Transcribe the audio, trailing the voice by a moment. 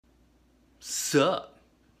Sup?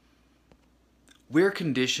 We're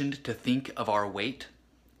conditioned to think of our weight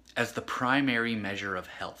as the primary measure of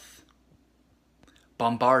health,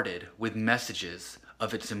 bombarded with messages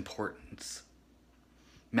of its importance.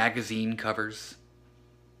 Magazine covers,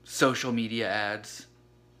 social media ads,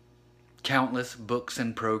 countless books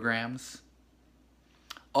and programs,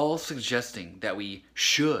 all suggesting that we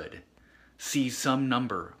should see some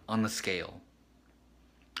number on the scale,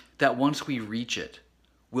 that once we reach it,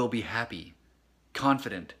 we'll be happy,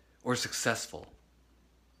 confident, or successful.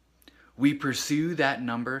 We pursue that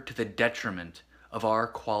number to the detriment of our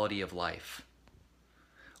quality of life,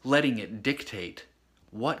 letting it dictate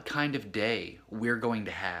what kind of day we're going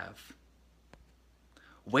to have.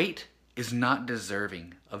 Weight is not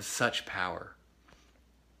deserving of such power.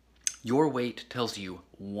 Your weight tells you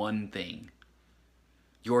one thing: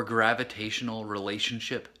 your gravitational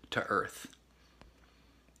relationship to Earth.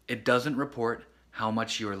 It doesn't report how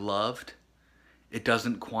much you're loved. It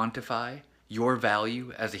doesn't quantify your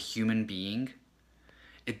value as a human being.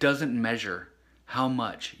 It doesn't measure how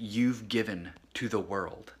much you've given to the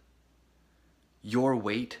world. Your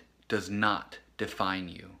weight does not define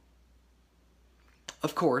you.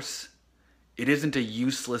 Of course, it isn't a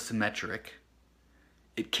useless metric.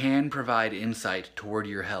 It can provide insight toward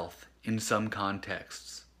your health in some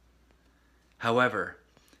contexts. However,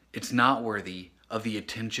 it's not worthy of the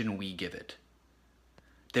attention we give it.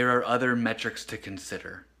 There are other metrics to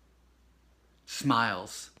consider: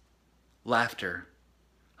 smiles, laughter,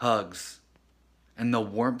 hugs, and the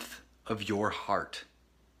warmth of your heart.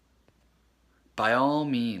 By all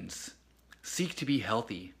means, seek to be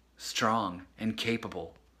healthy, strong, and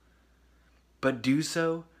capable, but do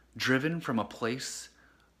so driven from a place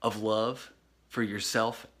of love for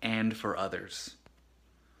yourself and for others,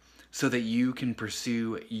 so that you can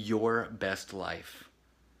pursue your best life,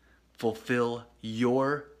 fulfill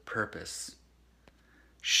your purpose,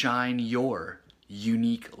 shine your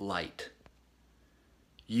unique light.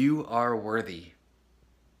 You are worthy.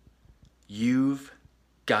 You've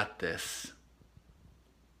got this.